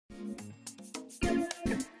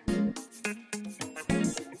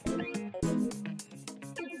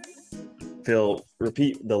Phil,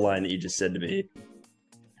 repeat the line that you just said to me.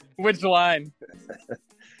 Which line?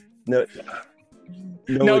 No,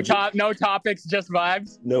 no topics, just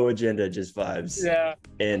vibes. No agenda, just vibes. Yeah.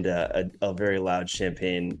 And a very loud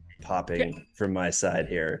champagne popping from my side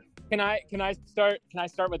here. Can I start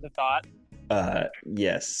with the thought?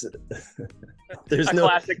 Yes. There's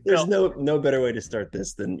no better way to start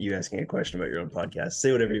this than you asking a question about your own podcast.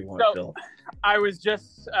 Say whatever you want, Phil. I was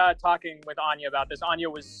just talking with Anya about this. Anya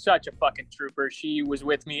was such a fucking trooper. She was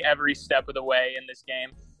with me every step of the way in this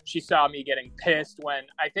game. She saw me getting pissed when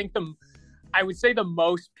I would say the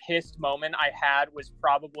most pissed moment I had was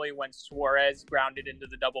probably when Suarez grounded into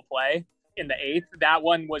the double play in the 8th. That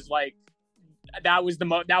one was like, that was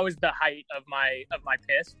the height of my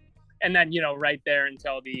piss. And then, right there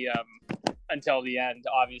until the end,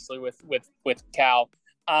 obviously with Cal.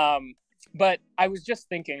 But I was just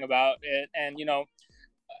thinking about it, and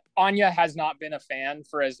Anya has not been a fan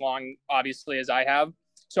for as long, obviously, as I have.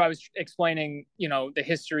 So I was explaining, the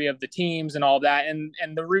history of the teams and all that, and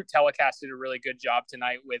the Root telecast did a really good job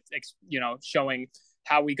tonight with, showing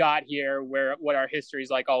how we got here, what our history is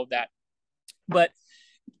like, all of that. But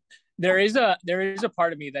there is a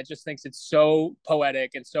part of me that just thinks it's so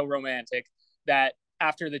poetic and so romantic that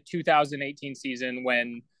after the 2018 season,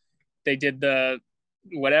 when they did the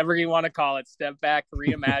whatever you want to call it, step back,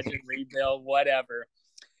 reimagine, rebuild, whatever,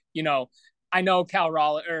 I know Cal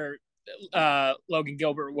Raleigh or Logan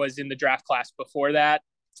Gilbert was in the draft class before that,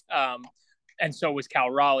 and so was Cal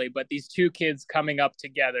Raleigh. But these two kids coming up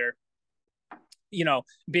together,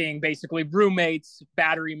 being basically roommates,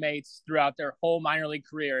 battery mates throughout their whole minor league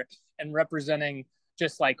career, and representing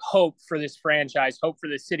just like hope for this franchise, hope for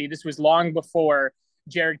this city. This was long before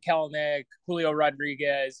Jared Kelenic, Julio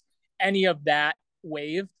Rodriguez, any of that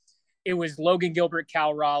wave. It was Logan Gilbert,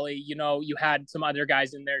 Cal Raleigh. You had some other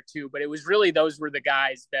guys in there too, but it was really, those were the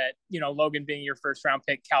guys that, Logan being your first round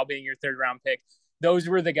pick, Cal being your third round pick. Those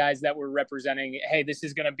were the guys that were representing, hey, this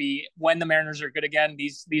is going to be, when the Mariners are good again,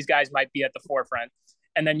 these guys might be at the forefront.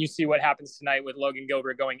 And then you see what happens tonight with Logan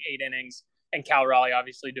Gilbert going 8 innings and Cal Raleigh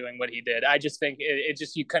obviously doing what he did. I just think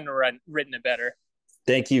you couldn't have written it better.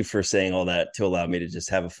 Thank you for saying all that to allow me to just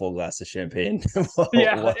have a full glass of champagne.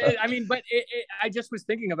 I just was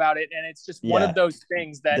thinking about it, and it's just one of those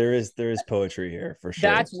things that there is poetry here for sure.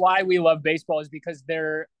 That's why we love baseball, is because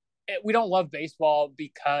we don't love baseball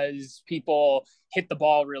because people hit the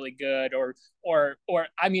ball really good, or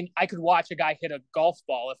I mean, I could watch a guy hit a golf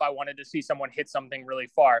ball if I wanted to see someone hit something really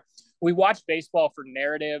far. We watch baseball for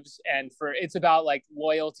narratives, and it's about like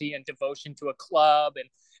loyalty and devotion to a club,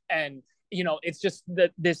 and it's just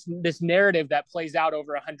this narrative that plays out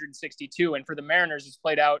over 162. And for the Mariners, it's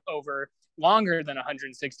played out over longer than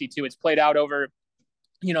 162. It's played out over,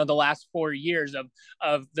 the last 4 years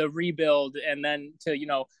of the rebuild, and then to,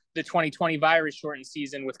 the 2020 virus shortened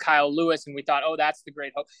season with Kyle Lewis. And we thought, oh, that's the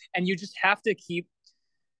great hope. And you just have to keep,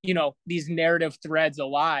 these narrative threads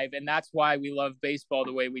alive. And that's why we love baseball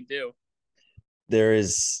the way we do. There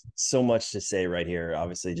is so much to say right here.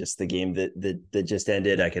 Obviously, just the game that just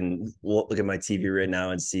ended. I can look at my TV right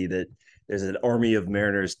now and see that there's an army of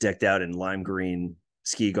Mariners decked out in lime green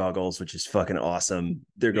ski goggles, which is fucking awesome.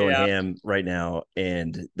 They're going ham right now,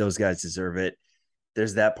 and those guys deserve it.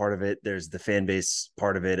 There's that part of it. There's the fan base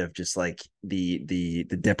part of it, of just like the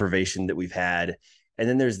deprivation that we've had. And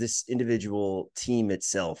then there's this individual team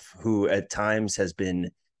itself, who at times has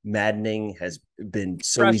been maddening, has been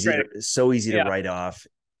so easy to write off.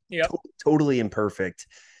 Totally imperfect,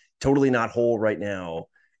 totally not whole right now,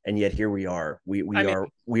 and yet here we are. We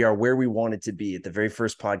are where we wanted to be. At the very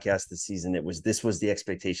first podcast this season, this was the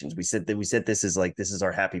expectations. We said this is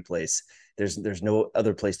our happy place. There's no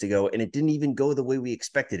other place to go, and it didn't even go the way we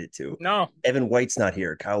expected it to. No, Evan White's not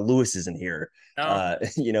here. Kyle Lewis isn't here.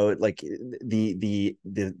 No. Like the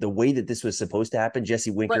way that this was supposed to happen. Jesse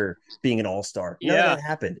Winker being an all-star. None of that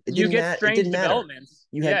happened. It didn't matter.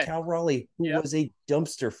 You had Cal Raleigh, who was a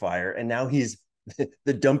dumpster fire, and now he's the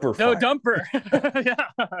dumper fire.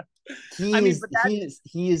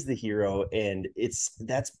 He is the hero, and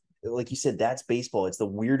that's like you said, that's baseball. It's the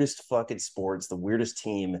weirdest fucking sport. It's the weirdest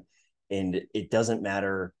team, and it doesn't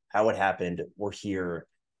matter how it happened. We're here,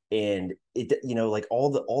 and it, like all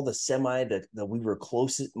the semi that we were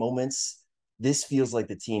close at moments. This feels like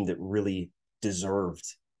the team that really deserved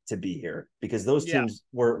to be here, because those teams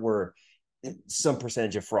were some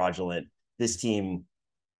percentage of fraudulent. This team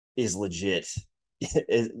is legit.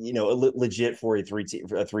 Legit for a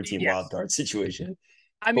three-team wild card situation.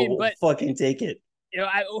 I mean, but fucking take it.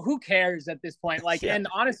 Who cares at this point? Like, and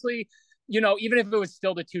honestly, even if it was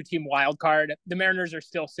still the 2-team wild card, the Mariners are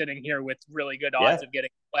still sitting here with really good odds Yeah. of getting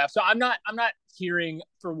playoffs. So I'm not hearing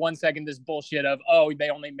for 1 second this bullshit of, oh, they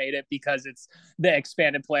only made it because it's the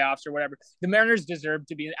expanded playoffs or whatever. The Mariners deserve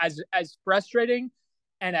to be as frustrating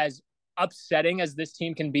and as upsetting as this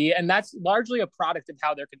team can be, and that's largely a product of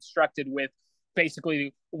how they're constructed, with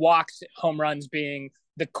basically walks, home runs being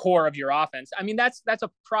the core of your offense. I mean, that's a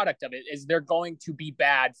product of it. Is they're going to be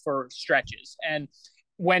bad for stretches, and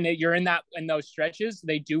when you're in those stretches,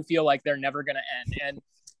 they do feel like they're never going to end. And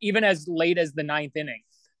even as late as the ninth inning,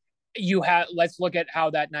 let's look at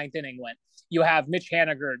how that ninth inning went. You have Mitch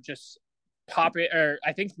Haniger just pop it, or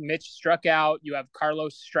I think Mitch struck out. You have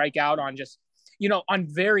Carlos strike out on just, on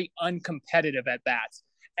very uncompetitive at bats.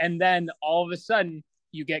 And then all of a sudden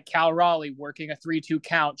you get Cal Raleigh working a 3-2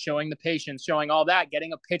 count, showing the patience, showing all that,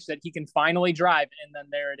 getting a pitch that he can finally drive. And then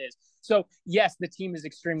there it is. So yes, the team is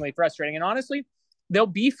extremely frustrating. And honestly, they'll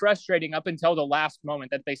be frustrating up until the last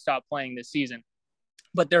moment that they stop playing this season.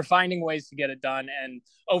 But they're finding ways to get it done. And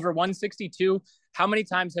over 162, how many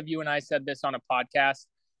times have you and I said this on a podcast?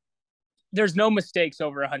 There's no mistakes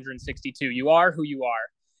over 162. You are who you are.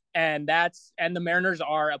 And the Mariners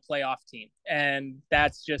are a playoff team. And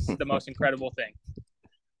that's just the most incredible thing.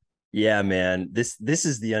 Yeah, man. This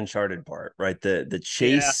is the uncharted part, right? The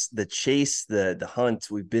chase, the hunt.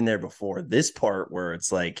 We've been there before. This part where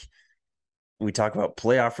it's like, we talk about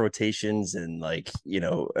playoff rotations and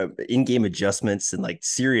in-game adjustments and like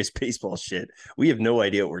serious baseball shit. We have no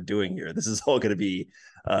idea what we're doing here. This is all going to be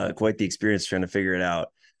quite the experience trying to figure it out.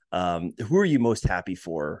 Who are you most happy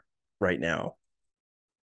for right now?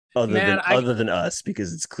 Other than us,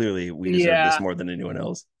 because it's clearly we deserve this more than anyone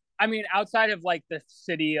else. I mean, outside of like the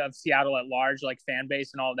city of Seattle at large, like fan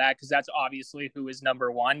base and all that, because that's obviously who is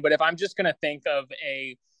number one. But if I'm just going to think of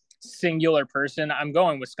a singular person, I'm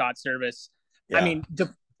going with Scott Servais. Yeah.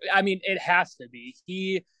 I mean, it has to be.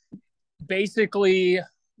 He basically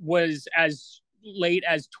was, as late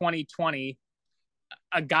as 2020,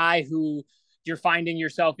 a guy who you're finding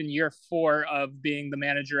yourself in year 4 of being the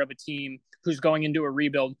manager of a team who's going into a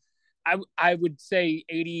rebuild. I would say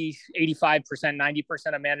 80, 85%,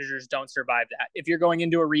 90% of managers don't survive that. If you're going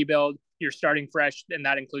into a rebuild, you're starting fresh, and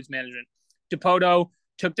that includes management. Dipoto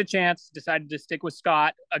took the chance, decided to stick with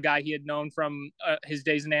Scott, a guy he had known from his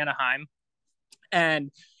days in Anaheim. And,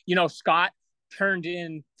 Scott turned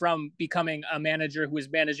in from becoming a manager who was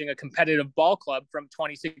managing a competitive ball club from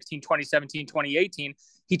 2016, 2017, 2018.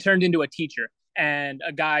 He turned into a teacher and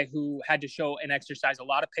a guy who had to show and exercise a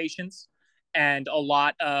lot of patience and a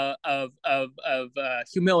lot of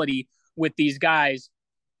humility with these guys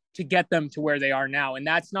to get them to where they are now. And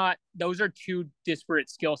those are two disparate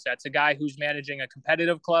skill sets, a guy who's managing a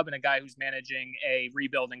competitive club and a guy who's managing a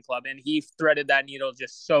rebuilding club. And he threaded that needle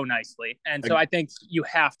just so nicely. And so I think you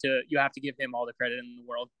have to give him all the credit in the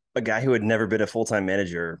world. A guy who had never been a full-time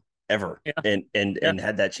manager ever, and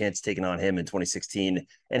had that chance taken on him in 2016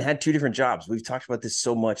 and had 2 different jobs. We've talked about this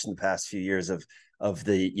so much in the past few years of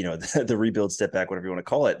the the rebuild, step back, whatever you want to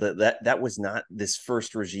call it. That was not this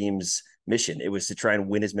first regime's mission. It was to try and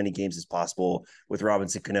win as many games as possible with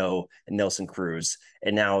Robinson Cano and Nelson Cruz.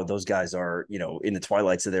 And now those guys are, in the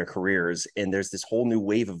twilights of their careers. And there's this whole new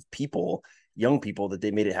wave of people, young people, that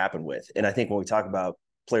they made it happen with. And I think when we talk about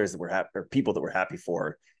players that were happy, or people that we're happy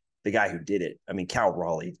for, the guy who did it, I mean, Cal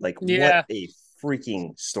Raleigh, what a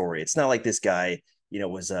freaking story. It's not like this guy,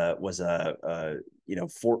 was a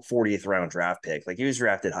 40th round draft pick. Like, he was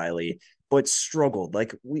drafted highly, but struggled.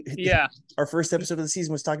 Like, our first episode of the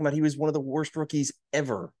season was talking about he was one of the worst rookies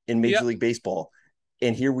ever in Major League Baseball.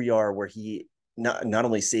 And here we are, where he not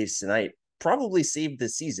only saves tonight, probably saved the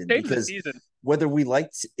season, because whether we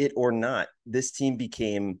liked it or not, this team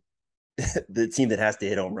became the team that has to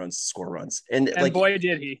hit home runs to score runs. And boy,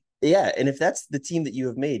 did he. Yeah. And if that's the team that you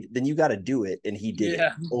have made, then you got to do it. And he did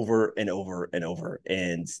it over and over and over.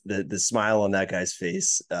 And the smile on that guy's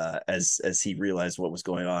face as he realized what was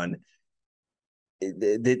going on.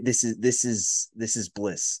 This is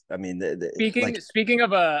bliss. I mean, speaking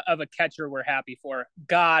of a catcher we're happy for,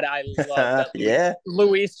 God, I love that.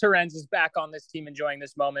 Luis Torrens is back on this team, enjoying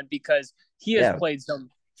this moment, because he has played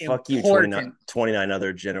some. Fuck you, 29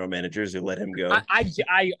 other general managers who let him go. I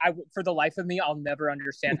for the life of me, I'll never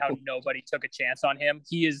understand how nobody took a chance on him.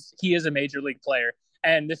 He is a major league player,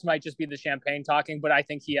 and this might just be the champagne talking, but I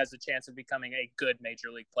think he has a chance of becoming a good major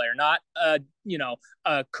league player, not a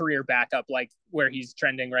career backup like where he's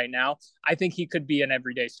trending right now. I think he could be an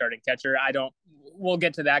everyday starting catcher. We'll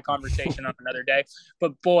get to that conversation on another day,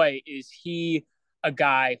 but boy, is he a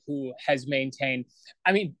guy who has maintained.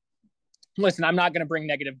 I mean, listen, I'm not going to bring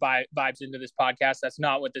negative vibes into this podcast. That's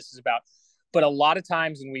not what this is about. But a lot of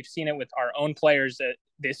times, and we've seen it with our own players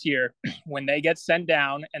this year, when they get sent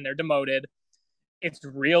down and they're demoted, it's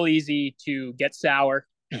real easy to get sour,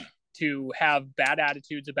 to have bad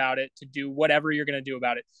attitudes about it, to do whatever you're going to do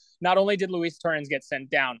about it. Not only did Luis Torrens get sent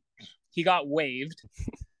down, he got waived.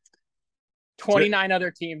 29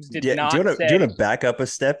 other teams did not say. Do you want to back up a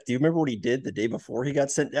step? Do you remember what he did the day before he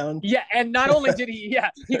got sent down? Yeah, and not only did he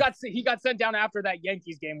got sent down after that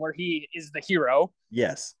Yankees game where he is the hero.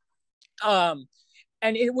 Yes.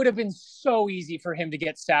 And it would have been so easy for him to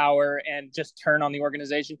get sour and just turn on the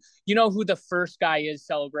organization. You know who the first guy is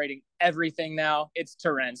celebrating everything now? It's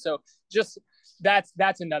Torrens. So just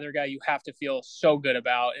that's another guy you have to feel so good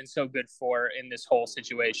about and so good for in this whole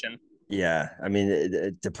situation. Yeah, I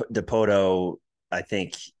mean, Dipoto, I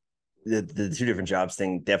think the two different jobs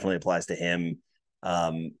thing definitely applies to him.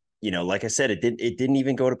 Like I said, it didn't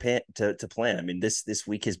even go to plan. I mean, this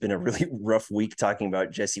week has been a really rough week talking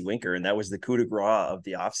about Jesse Winker, and that was the coup de grace of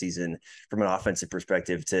the offseason from an offensive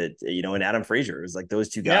perspective and Adam Frazier. It was like those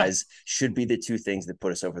two guys should be the two things that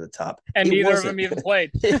put us over the top. And neither of them even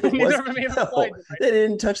played. Neither of them even played. They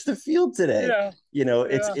didn't touch the field today. Yeah.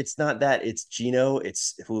 It's not that. It's Gino,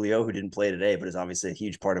 it's Julio, who didn't play today, but is obviously a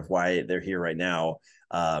huge part of why they're here right now.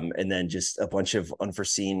 And then just a bunch of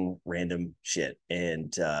unforeseen random shit.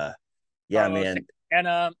 And man. And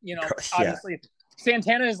obviously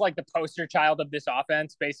Santana is like the poster child of this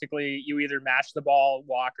offense. Basically, you either mash the ball,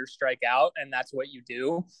 walk, or strike out, and that's what you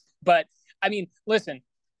do. But I mean, listen,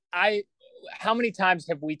 how many times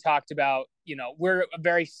have we talked about, we're a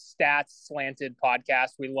very stats slanted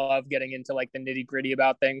podcast. We love getting into like the nitty gritty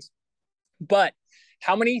about things. But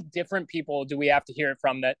how many different people do we have to hear it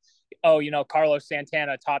from that, Carlos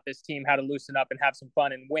Santana taught this team how to loosen up and have some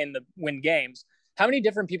fun and win games? How many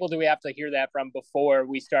different people do we have to hear that from before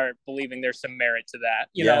we start believing there's some merit to that?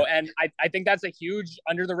 You know, and I think that's a huge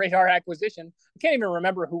under the radar acquisition. I can't even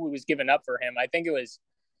remember who was given up for him. I think it was.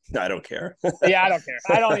 I don't care. Yeah, I don't care.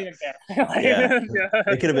 I don't even care.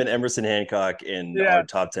 It could have been Emerson Hancock in our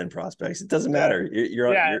top 10 prospects. It doesn't matter.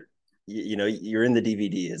 You're in the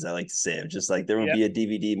DVD, as I like to say. It's just like there will be a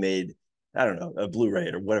DVD made, I don't know, a Blu-ray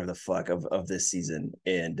or whatever the fuck of this season.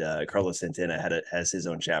 And Carlos Santana has his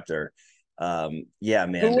own chapter. Man.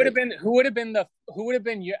 Who would have been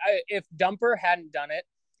if Dumper hadn't done it?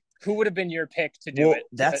 Who would have been your pick to do it?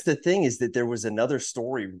 That's the thing, is that there was another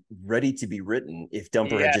story ready to be written if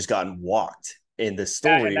Dumper had just gotten walked. And the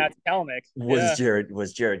story that's Kelenic. was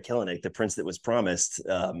Jared Kelenic, the prince that was promised,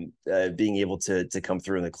 being able to come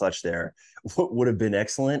through in the clutch there would have been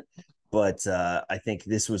excellent. But I think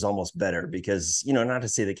this was almost better because, not to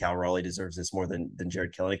say that Cal Raleigh deserves this more than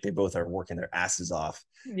Jared Kelenic. They both are working their asses off.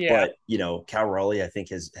 Yeah. But, Cal Raleigh, I think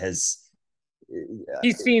has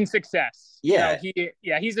he's seen success. Yeah.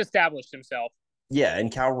 He's established himself. Yeah.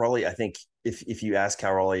 And Cal Raleigh, I think if you ask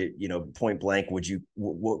Cal Raleigh, point blank,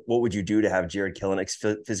 what would you do to have Jared Kelenic's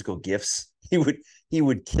physical gifts? He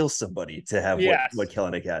would kill somebody to have what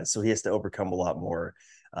Kelenic has. So he has to overcome a lot more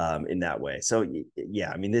in that way. So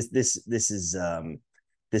I mean, this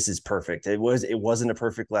is perfect. It wasn't a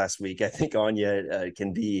perfect last week. I think Anya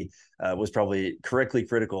was probably correctly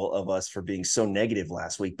critical of us for being so negative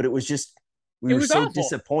last week, but it was just, we were so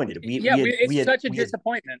disappointed. It's such a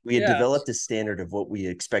disappointment. We had developed a standard of what we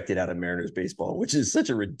expected out of Mariners baseball, which is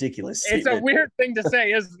such a ridiculous statement. It's a weird thing to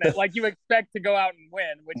say, isn't it? Like you expect to go out and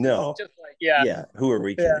win, which is just like, who are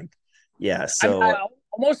we kidding? Yeah. So I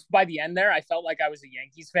almost by the end there, I felt like I was a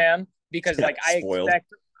Yankees fan because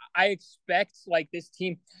I expect like this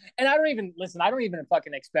team, and I don't even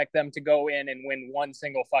fucking expect them to go in and win one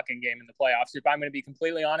single fucking game in the playoffs. If I'm going to be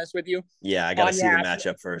completely honest with you. Yeah, I got to see the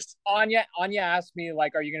matchup first. Anya asked me,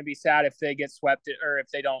 like, are you going to be sad if they get swept or if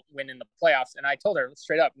they don't win in the playoffs? And I told her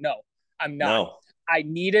straight up, no, I'm not. No. I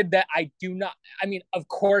needed that. I do not. I mean, of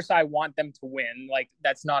course I want them to win. Like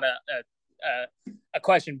that's not a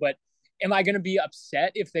question, but am I going to be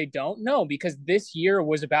upset if they don't? No, because this year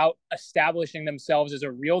was about establishing themselves as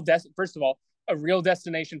a real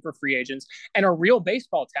destination for free agents and a real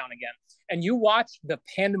baseball town again. And you watch the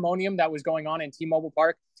pandemonium that was going on in T-Mobile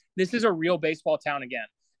Park. This is a real baseball town again.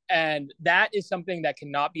 And that is something that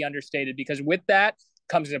cannot be understated because with that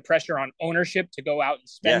comes the pressure on ownership to go out and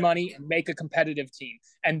spend money and make a competitive team.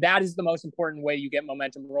 And that is the most important way you get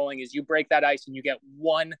momentum rolling is you break that ice and you get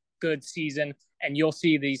one good season and you'll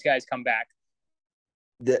see these guys come back.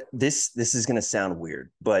 This is going to sound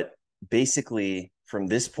weird, but basically from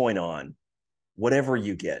this point on, whatever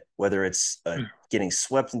you get, whether it's getting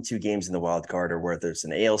swept in 2 games in the wild card or whether it's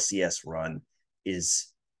an ALCS run,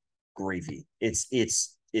 is gravy. It's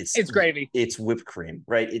gravy. It's whipped cream,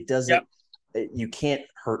 right? It doesn't. You can't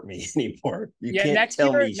hurt me anymore. You can't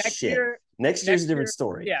tell me shit. Next year's a different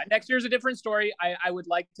story. Yeah, next year's a different story. I would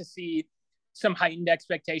like to see some heightened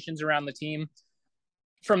expectations around the team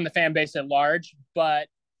from the fan base at large, but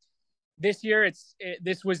this year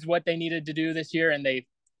this was what they needed to do this year, and they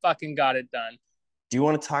fucking got it done. Do you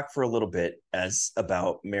want to talk for a little bit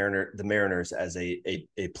about the Mariners as a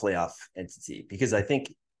playoff entity? Because I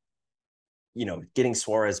think, getting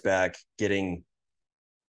Suarez back, getting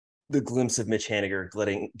the glimpse of Mitch Haniger,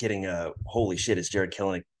 getting holy shit, is Jared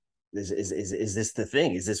Kelenic, is this the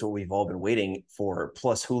thing? Is this what we've all been waiting for?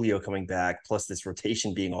 Plus Julio coming back, plus this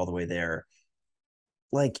rotation being all the way there.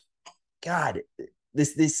 Like, God,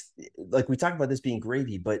 this like we talked about this being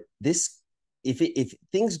gravy, but this, if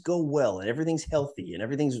things go well and everything's healthy and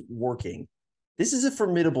everything's working, this is a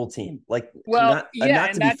formidable team. Like, not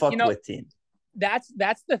to be fucked with team. That's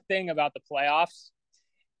the thing about the playoffs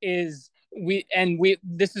is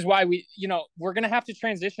this is why we're going to have to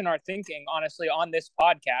transition our thinking, honestly, on this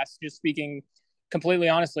podcast, just speaking completely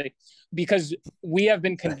honestly, because we have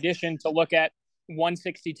been conditioned to look at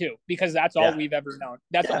 162 because that's all we've ever known.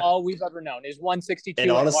 That's all we've ever known is 162.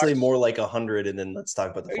 And honestly, more like 100. And then let's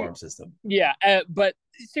talk about the farm system. Yeah. But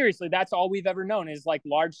seriously, that's all we've ever known is like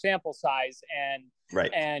large sample size and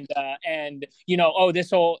right. And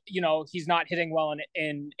he's not hitting well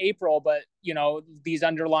in April, but these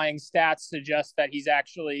underlying stats suggest that he's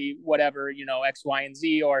actually whatever, X, Y, and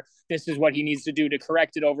Z, or this is what he needs to do to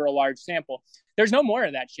correct it over a large sample. There's no more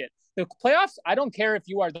of that shit. The playoffs, I don't care if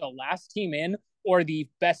you are the last team in or the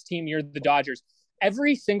best team, you're the Dodgers.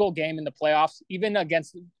 Every single game in the playoffs, even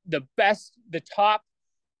against the top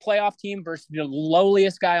playoff team versus the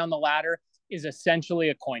lowliest guy on the ladder, is essentially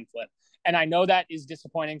a coin flip. And I know that is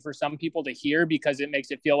disappointing for some people to hear because it makes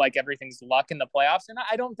it feel like everything's luck in the playoffs. And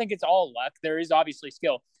I don't think it's all luck. There is obviously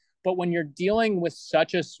skill. But when you're dealing with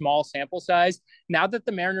such a small sample size, now that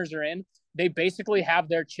the Mariners are in, they basically have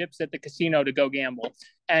their chips at the casino to go gamble.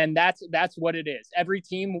 And that's what it is. Every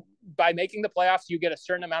team, by making the playoffs, you get a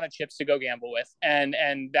certain amount of chips to go gamble with. And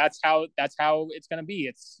that's how it's going to be.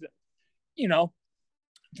 It's,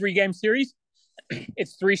 3-game series.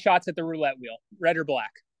 It's 3 shots at the roulette wheel, red or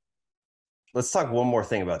black. Let's talk one more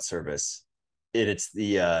thing about service. It's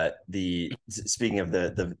the speaking of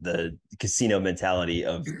the casino mentality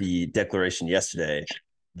of the declaration yesterday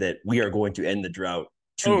that we are going to end the drought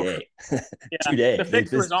today. Today. The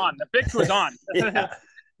fix was on. The fix was on.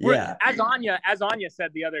 Yeah. As Anya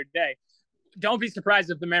said the other day, don't be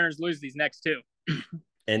surprised if the Mariners lose these next 2.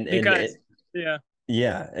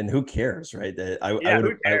 Yeah, and who cares, right?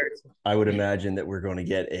 I would imagine that we're going to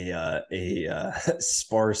get a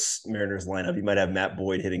sparse Mariners lineup. You might have Matt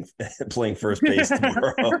Boyd playing first base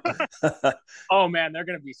tomorrow. Oh man, they're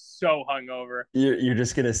going to be so hungover. You're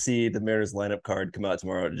just going to see the Mariners lineup card come out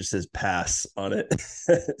tomorrow. It just says pass on it.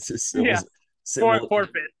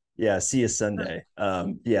 Forfeit. Yeah, see you Sunday.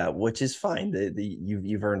 Which is fine.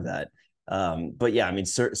 You've earned that. But yeah, I mean,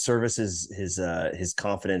 Service is his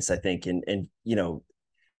confidence, I think, and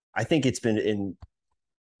I think it's been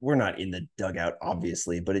we're not in the dugout,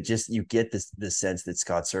 obviously, but it just, you get this sense that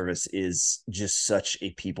Scott Service is just such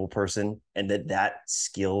a people person, and that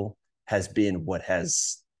skill has been what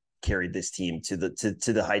has carried this team to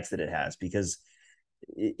the heights that it has. Because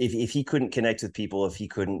if he couldn't connect with people, if he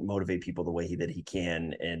couldn't motivate people the way that he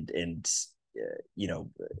can, and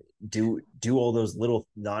do all those little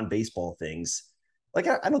non-baseball things, like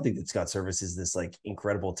I don't think that Scott Service is this like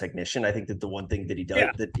incredible technician. I think that the one thing that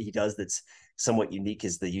he does that's somewhat unique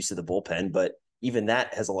is the use of the bullpen, but even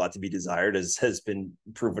that has a lot to be desired, as has been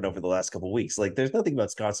proven over the last couple of weeks. Like, there's nothing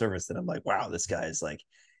about Scott Service that I'm like, wow, this guy is like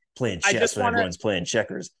playing chess when everyone's playing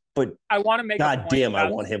checkers. But I want to make I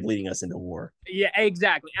want him leading us into war. Yeah,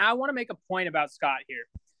 exactly. I want to make a point about Scott here.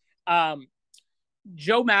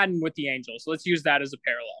 Joe Madden with the Angels. Let's use that as a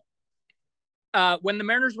parallel. When the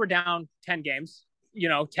Mariners were down 10 games,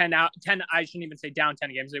 10 out, 10. I shouldn't even say down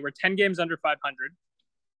 10 games. They were 10 games under 500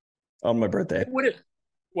 on my birthday.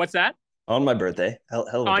 What's that? On my birthday. Hell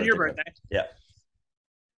on your birthday. Yeah.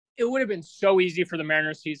 It would have been so easy for the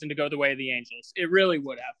Mariners season to go the way of the Angels. It really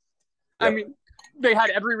would have. Yep. I mean, they had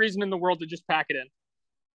every reason in the world to just pack it in.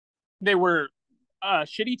 They were a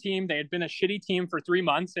shitty team. They had been a shitty team for 3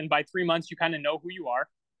 months, and by 3 months, you kind of know who you are.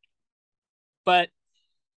 But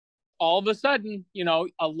all of a sudden,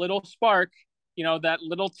 a little spark, that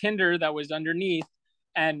little tinder that was underneath,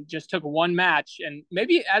 and just took one match. And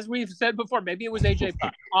maybe, as we've said before, maybe it was AJ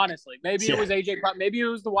Putt. Honestly, maybe it was AJ Putt. Maybe it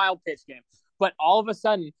was the wild pitch game. But all of a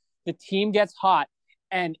sudden, the team gets hot,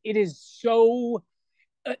 and it is so.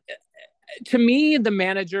 To me, the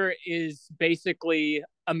manager is basically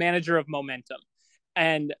a manager of momentum.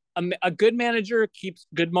 And a good manager keeps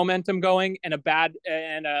good momentum going, and a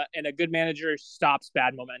good manager stops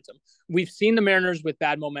bad momentum. We've seen the Mariners with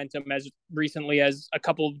bad momentum as recently as a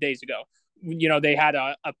couple of days ago. They had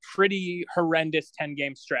a pretty horrendous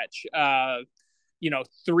 10-game stretch. 3-8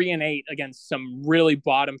 against some really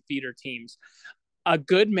bottom feeder teams. A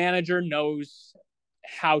good manager knows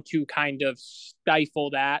how to kind of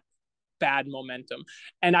stifle that bad momentum.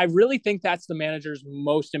 And I really think that's the manager's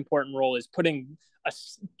most important role, is putting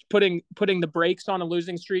the brakes on a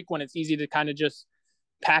losing streak when it's easy to kind of just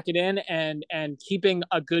pack it in, and keeping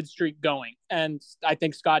a good streak going. And I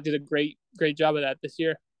think Scott did a great job of that this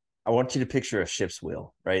year. I want you to picture a ship's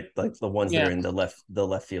wheel, right? Like the ones that are in the left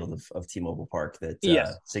field of T-Mobile Park that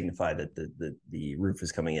signify that the roof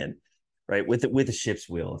is coming in, right? With a ship's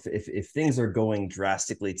wheel. If things are going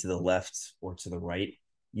drastically to the left or to the right,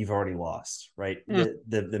 you've already lost, right?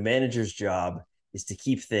 The manager's job is to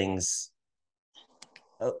keep things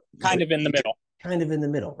kind of in the middle,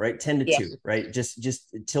 right? 10-2, right?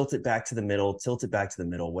 Just tilt it back to the middle,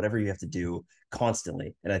 whatever you have to do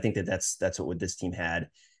constantly. And I think that's what this team had.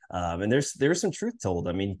 And there's some truth told.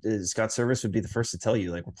 I mean, Scott Servais would be the first to tell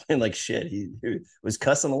you, like, we're playing like shit. He was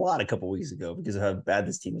cussing a lot a couple weeks ago because of how bad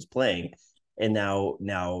this team was playing. And now,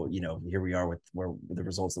 here we are with the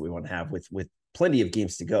results that we want to have with plenty of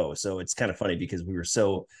games to go. So it's kind of funny because we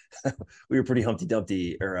were pretty Humpty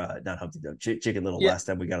Dumpty, or not Humpty Dumpty, Chicken Little last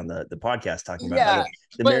time we got on the podcast talking about how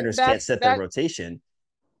the Mariners can't set their rotation.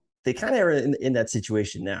 They kind of are in that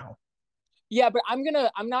situation now. Yeah, but I'm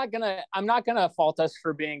not gonna fault us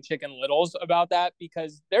for being Chicken Littles about that,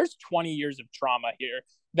 because there's 20 years of trauma here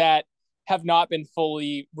that have not been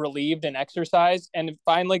fully relieved and exercised, and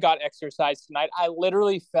finally got exercised tonight. I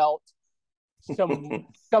literally felt some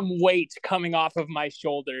weight coming off of my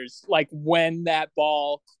shoulders, like when that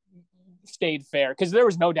ball stayed fair, because there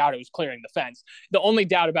was no doubt it was clearing the fence. The only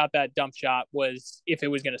doubt about that dump shot was if it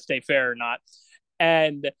was going to stay fair or not.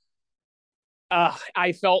 And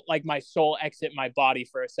I felt like my soul exit my body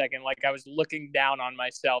for a second, like I was looking down on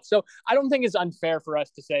myself. So I don't think it's unfair for us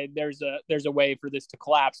to say there's a way for this to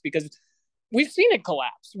collapse, because we've seen it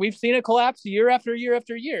collapse. We've seen it collapse year after year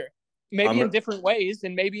after year, maybe in different ways,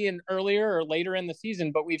 and maybe in earlier or later in the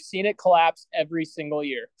season, but we've seen it collapse every single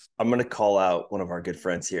year. I'm going to call out one of our good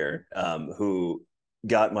friends here, who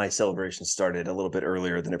got my celebration started a little bit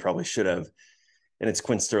earlier than it probably should have. And it's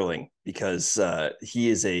Quinn Sterling, because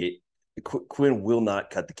Quinn will not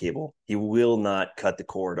cut the cable. He will not cut the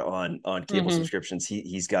cord on cable subscriptions.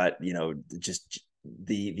 He's got, just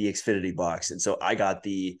the Xfinity box. And so I got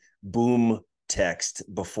the boom text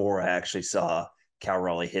before I actually saw Cal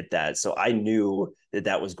Raleigh hit that. So I knew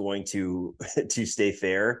that was going to stay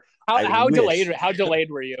fair. How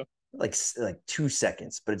delayed were you? Like 2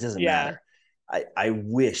 seconds, but it doesn't matter. I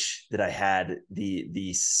wish that I had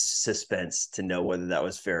the suspense to know whether that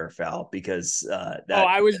was fair or foul, because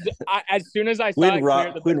as soon as I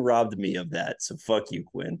saw Quinn robbed me of that. So fuck you,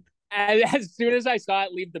 Quinn. As soon as I saw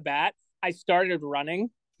it leave the bat, I started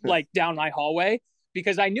running like down my hallway,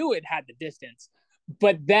 because I knew it had the distance.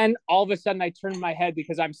 But then all of a sudden I turned my head,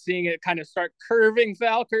 because I'm seeing it kind of start curving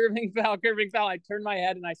foul. I turned my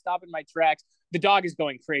head and I stopped in my tracks. The dog is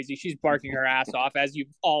going crazy. She's barking her ass off, as you've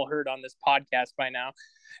all heard on this podcast by now.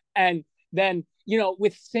 And then,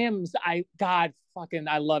 with Sims, I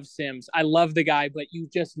love Sims. I love the guy, but you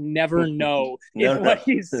just never know what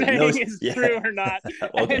he's saying is true or not.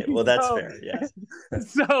 Okay, well, that's fair. Yeah.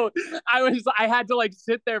 So I had to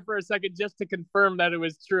sit there for a second just to confirm that it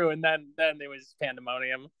was true. And then it was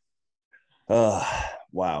pandemonium. Oh,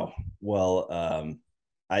 wow. Well,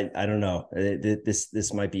 I don't know.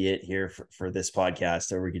 This might be it here for this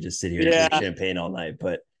podcast, or we could just sit here and drink champagne all night.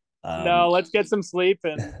 But no, let's get some sleep.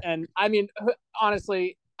 And I mean,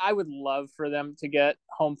 honestly, I would love for them to get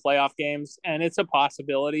home playoff games, and it's a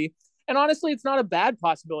possibility. And honestly, it's not a bad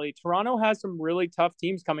possibility. Toronto has some really tough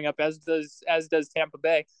teams coming up, as does Tampa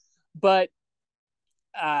Bay. But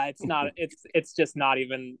it's just not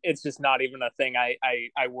even a thing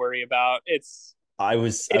I worry about. It is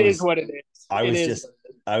what it is.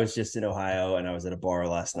 I was just in Ohio, and I was at a bar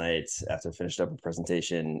last night after I finished up a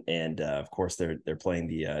presentation, and of course they're playing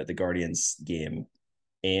the Guardians game.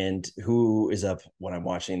 And who is up when I'm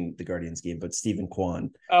watching the Guardians game but Stephen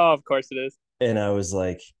Kwan? Oh, of course it is. And I was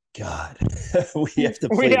like, God, we have to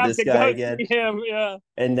play this guy again. Him, yeah.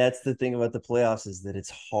 And that's the thing about the playoffs, is that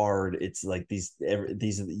it's hard. It's like these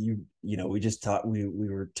we just talked. We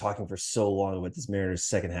were talking for so long about this Mariners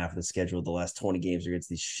second half of the schedule. The last 20 games are against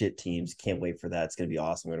these shit teams. Can't wait for that. It's going to be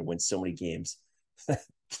awesome. We're going to win so many games.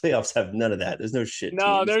 Playoffs have none of that. There's no shit.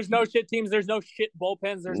 No, there's no shit teams. There's no shit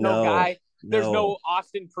bullpens. There's no guy. There's no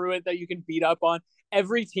Austin Pruitt that you can beat up on.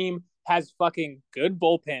 every team has fucking good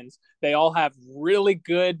bullpens. They all have really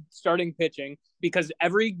good starting pitching because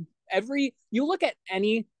every you look at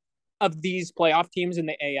any of these playoff teams in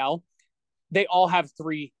the AL, they all have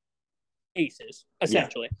three aces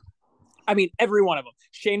essentially. Yeah. I mean, every one of them.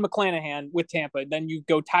 Shane McClanahan with Tampa. Then you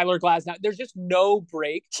go Tyler Glasnow. There's just no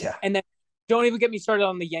break. Yeah. And then don't even get me started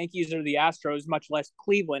on the Yankees or the Astros, much less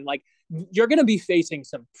Cleveland. Like, you're going to be facing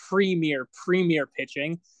some premier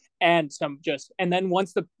pitching and then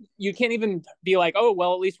once you can't even be like, oh,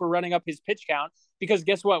 well, at least we're running up his pitch count, because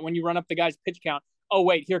guess what? When you run up the guy's pitch count, oh,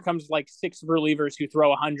 wait, here comes like 6 relievers who throw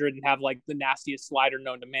 100 and have like the nastiest slider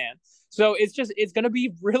known to man. So it's going to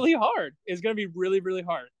be really hard. It's going to be really, really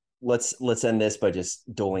hard. Let's end this by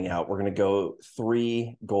just doling out. We're going to go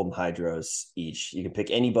 3 Golden Hydros each. You can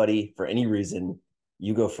pick anybody for any reason.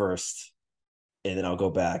 You go first, and then I'll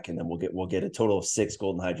go back, and then we'll get a total of 6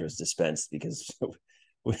 Golden Hydros dispensed, because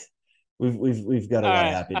we've got a lot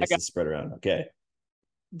of happiness to spread around. Okay.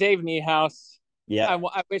 Dave Niehaus. Yeah.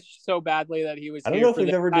 I wish so badly that he was here. I don't know if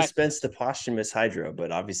we've ever dispensed the posthumous hydro,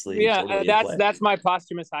 but obviously. Yeah, totally that's my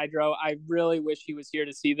posthumous hydro. I really wish he was here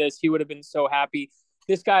to see this. He would have been so happy.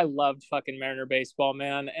 This guy loved fucking Mariner baseball,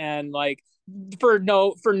 man. And like for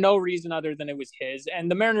no reason other than it was his.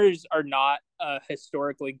 And the Mariners are not a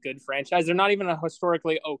historically good franchise. They're not even a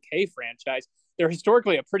historically okay franchise. They're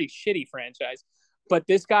historically a pretty shitty franchise. But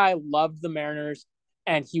this guy loved the Mariners,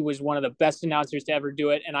 and he was one of the best announcers to ever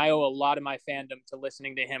do it. And I owe a lot of my fandom to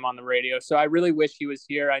listening to him on the radio. So I really wish he was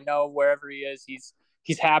here. I know wherever he is,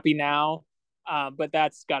 he's happy now. But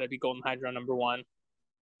that's got to be Golden Hydro number 1.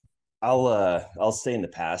 I'll stay in the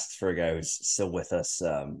past for a guy who's still with us,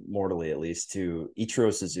 mortally at least, to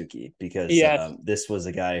Ichiro Suzuki, because this was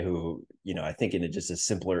a guy who, I think in just a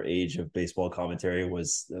simpler age of baseball commentary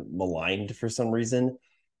was maligned for some reason.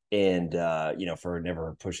 And, for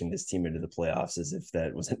never pushing this team into the playoffs as if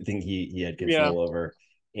that was anything he had control over.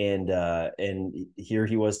 And here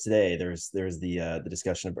he was today. There's the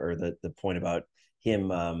discussion or the point about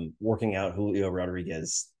him working out Julio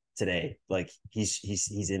Rodriguez today. Like he's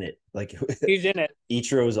in it. Like he's in it.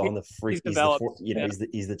 Ichiro's on the freak. He's developed.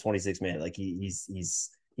 He's the 26th man. Like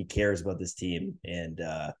he cares about this team. And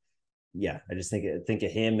I just think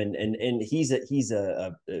of him, and he's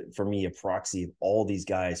a for me a proxy of all these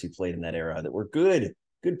guys who played in that era that were good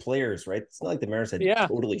players, right? It's not like the Mariners had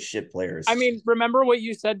totally shit players. I mean, remember what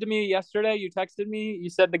you said to me yesterday? You texted me. You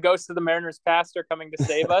said the ghosts of the Mariners past are coming to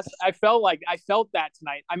save us. I felt that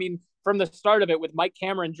tonight. I mean, from the start of it, with Mike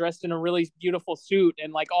Cameron dressed in a really beautiful suit,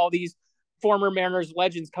 and like all these former Mariners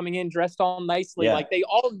legends coming in dressed all nicely. Yeah. Like they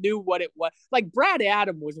all knew what it was. Like Brad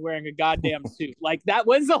Adam was wearing a goddamn suit. Like that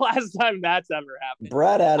was the last time that's ever happened.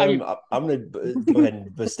 Brad Adam, I'm going to go ahead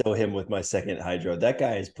and bestow him with my second hydro. That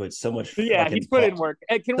guy has put so much. Yeah, he's put in work.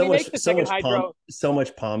 Can we make the second hydro? So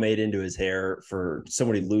much pomade into his hair for so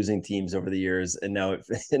many losing teams over the years. And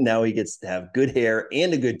now he gets to have good hair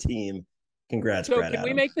and a good team. Congrats, so Brad can Adam.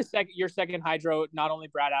 We make your second hydro not only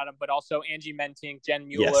Brad Adam, but also Angie Mentink, Jen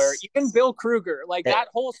Mueller, even Bill Kruger, like that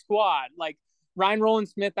whole squad, like Ryan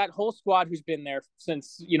Rowland-Smith, that whole squad who's been there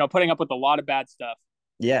since, putting up with a lot of bad stuff.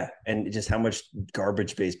 Yeah, and just how much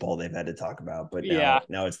garbage baseball they've had to talk about, but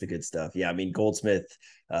now it's the good stuff. Yeah, I mean Goldsmith,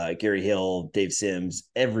 Gary Hill, Dave Sims,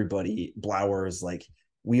 everybody, Blowers, like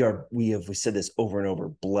we said this over and over,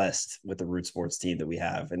 blessed with the Root Sports team that we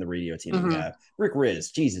have and the radio team that we have. Rick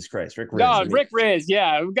Riz, Jesus Christ, Rick Riz. No, Rick Riz,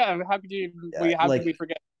 yeah. How could we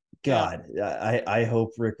forget? God, I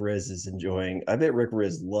hope Rick Riz is enjoying. I bet Rick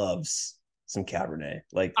Riz loves some Cabernet.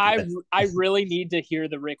 Like I really need to hear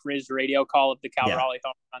the Rick Riz radio call of the Cal Raleigh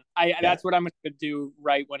home run. That's what I'm going to do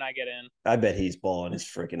right when I get in. I bet he's bawling his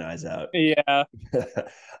freaking eyes out. Yeah.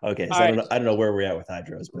 Okay, so I don't know where we're at with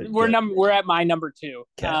hydros, but we're at my number 2.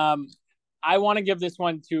 Okay. I want to give this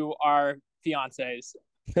one to our fiancés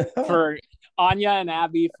for Anya and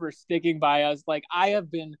Abby for sticking by us. Like I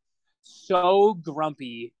have been so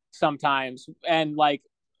grumpy sometimes, and like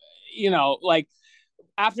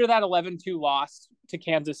after that 11-2 loss to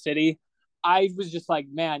Kansas City, I was just like,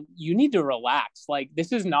 man, you need to relax. Like,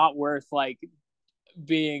 this is not worth like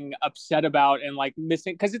being upset about and like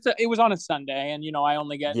missing, because it was on a Sunday, and I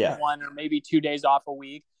only get 1 or maybe 2 days off a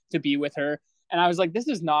week to be with her, and I was like, this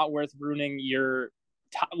is not worth ruining your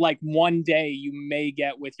like one day you may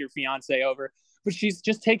get with your fiance over. But she's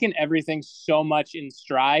just taken everything so much in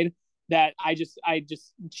stride that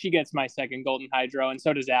she gets my second Golden Hydro, and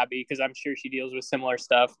so does Abby, because I'm sure she deals with similar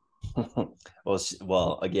stuff.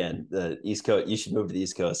 well, again, the East Coast, you should move to the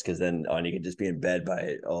East Coast, because then you can just be in bed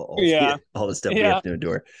by all the stuff we have to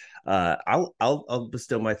endure. I'll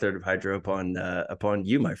bestow my third of Hydro upon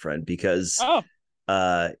you, my friend, because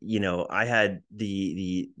I had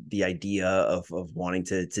the idea of wanting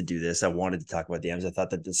to do this. I wanted to talk about the M's. I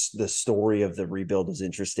thought that the story of the rebuild was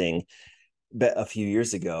interesting a few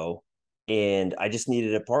years ago, and I just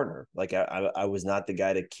needed a partner. Like I was not the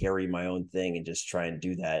guy to carry my own thing and just try and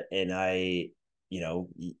do that. And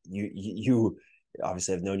you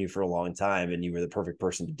obviously I've known you for a long time, and you were the perfect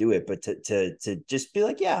person to do it. But to just be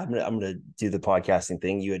like, yeah, I'm gonna do the podcasting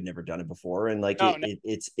thing. You had never done it before, and like Oh, no.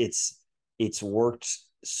 it's worked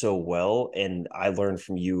so well, and I learned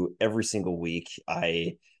from you every single week.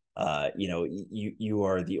 You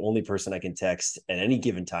are the only person I can text at any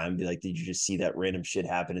given time and be like, did you just see that random shit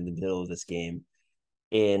happen in the middle of this game?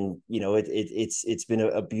 And it's been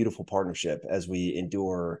a beautiful partnership as we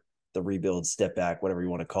endure the rebuild, step back, whatever you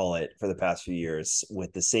want to call it, for the past few years,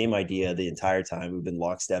 with the same idea the entire time. We've been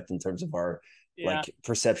lockstep in terms of our Yeah.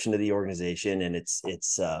 perception of the organization, and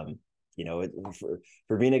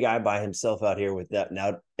for being a guy by himself out here with that,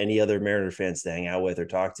 not any other Mariner fans to hang out with or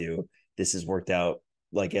talk to, this has worked out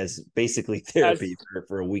like as basically therapy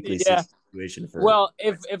for a weekly Yeah. situation. Well,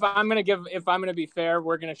 if I'm gonna be fair,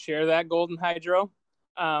 we're gonna share that golden hydro,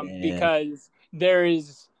 And because there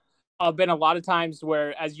is been a lot of times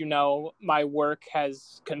where, as you know, my work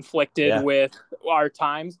has conflicted yeah. with our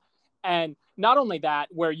times, and not only that,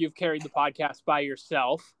 where you've carried the podcast by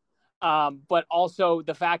yourself, but also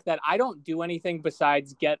the fact that I don't do anything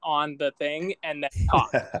besides get on the thing and then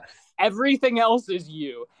talk. Everything else is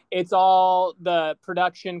you. It's all the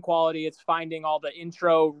production quality. It's finding all the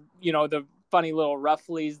intro, the funny little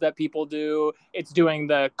rufflies that people do. It's doing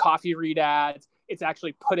the coffee read ads. It's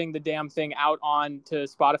actually putting the damn thing out on to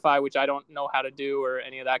Spotify, which I don't know how to do or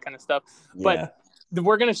any of that kind of stuff. Yeah. But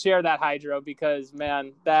we're going to share that hydro because,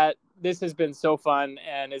 man, this has been so fun,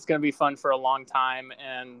 and it's going to be fun for a long time.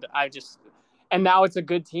 And now it's a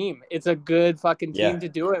good team. It's a good fucking team to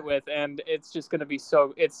do it with. And it's just going to be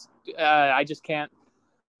I just can't,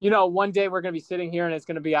 one day we're going to be sitting here and it's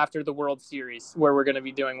going to be after the World Series where we're going to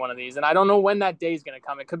be doing one of these. And I don't know when that day is going to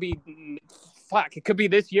come. It could be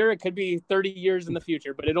this year. It could be 30 years in the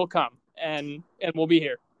future, but it'll come, and we'll be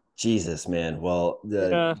here. Jesus, man. Well,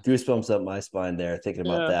 the goosebumps up my spine there thinking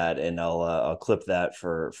about that, and I'll clip that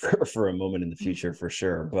for a moment in the future for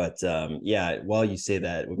sure. But while you say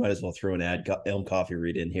that, we might as well throw an Elm Coffee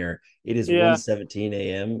read in here. It is 1:17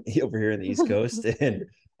 a.m. over here in the East Coast, and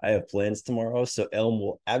I have plans tomorrow, so Elm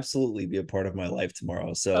will absolutely be a part of my life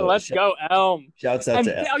tomorrow. So let's go, Elm. Shouts out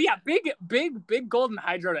to Elm. Oh yeah, big golden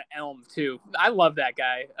hydro to Elm too. I love that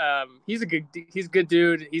guy. He's a good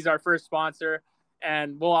dude. He's our first sponsor,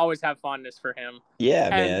 and we'll always have fondness for him. Yeah,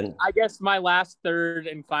 and man. I guess my last third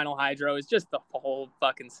and final hydro is just the whole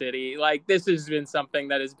fucking city. Like, this has been something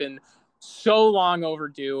that has been so long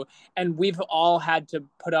overdue, and we've all had to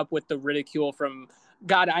put up with the ridicule from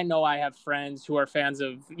God. I know I have friends who are fans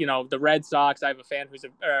of, the Red Sox. I have a friend who's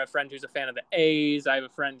a fan of the A's. I have a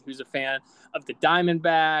friend who's a fan of the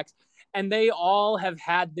Diamondbacks, and they all have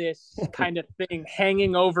had this kind of thing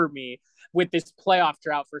hanging over me with this playoff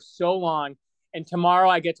drought for so long. And tomorrow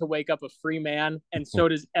I get to wake up a free man, and so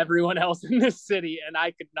does everyone else in this city. And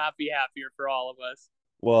I could not be happier for all of us.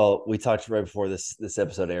 Well, we talked right before this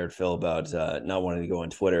episode aired, Phil, about not wanting to go on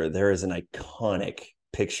Twitter. There is an iconic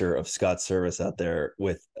picture of Scott Servais out there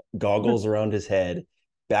with goggles around his head,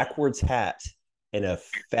 backwards hat, and a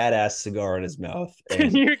fat ass cigar in his mouth.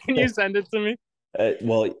 And, can you send it to me?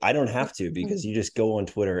 Well, I don't have to, because you just go on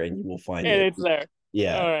Twitter and you will find it. It's there.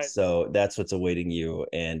 Yeah. Right. So that's what's awaiting you.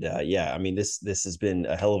 And I mean, this has been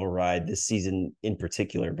a hell of a ride this season in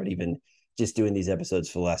particular, but even just doing these episodes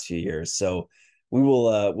for the last few years. So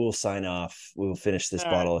we'll sign off. We will finish this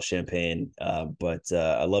bottle of champagne. But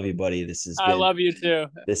I love you, buddy. I love you too.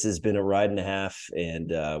 This has been a ride and a half,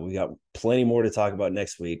 and we got plenty more to talk about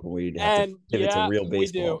next week when we have to pivot to real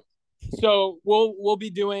baseball. So we'll be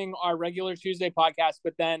doing our regular Tuesday podcast,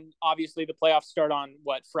 but then obviously the playoffs start on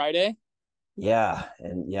Friday? Yeah.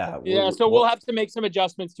 So we'll have to make some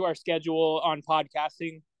adjustments to our schedule on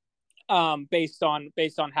podcasting, based on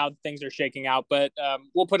how things are shaking out. But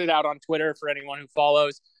we'll put it out on Twitter for anyone who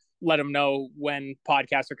follows. Let them know when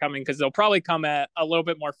podcasts are coming, because they'll probably come at a little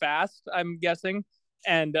bit more fast, I'm guessing,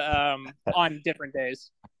 and on different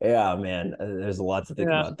days. Yeah, man. There's a lot to think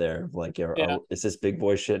about there. Like, is this big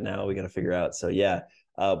boy shit now? We got to figure out. So yeah.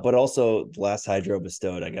 But also, the last hydro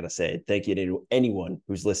bestowed, I gotta say thank you to anyone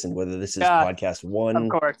who's listened, whether this is podcast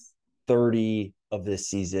 130 of this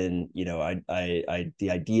season. I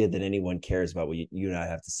the idea that anyone cares about what you and I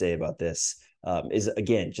have to say about this is,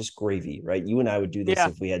 again, just gravy, right? You and I would do this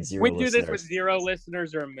if we had zero We'd listeners. do this with 0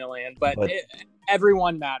 listeners or 1 million, but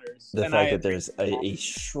everyone matters. The fact that there's a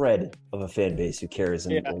shred of a fan base who cares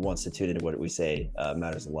and wants to tune into what we say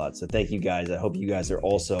matters a lot. So thank you guys. I hope you guys are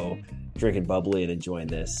also drinking bubbly and enjoying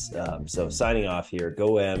this. So signing off here,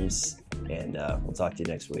 go M's, and we'll talk to you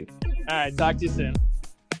next week. All right, talk to you soon.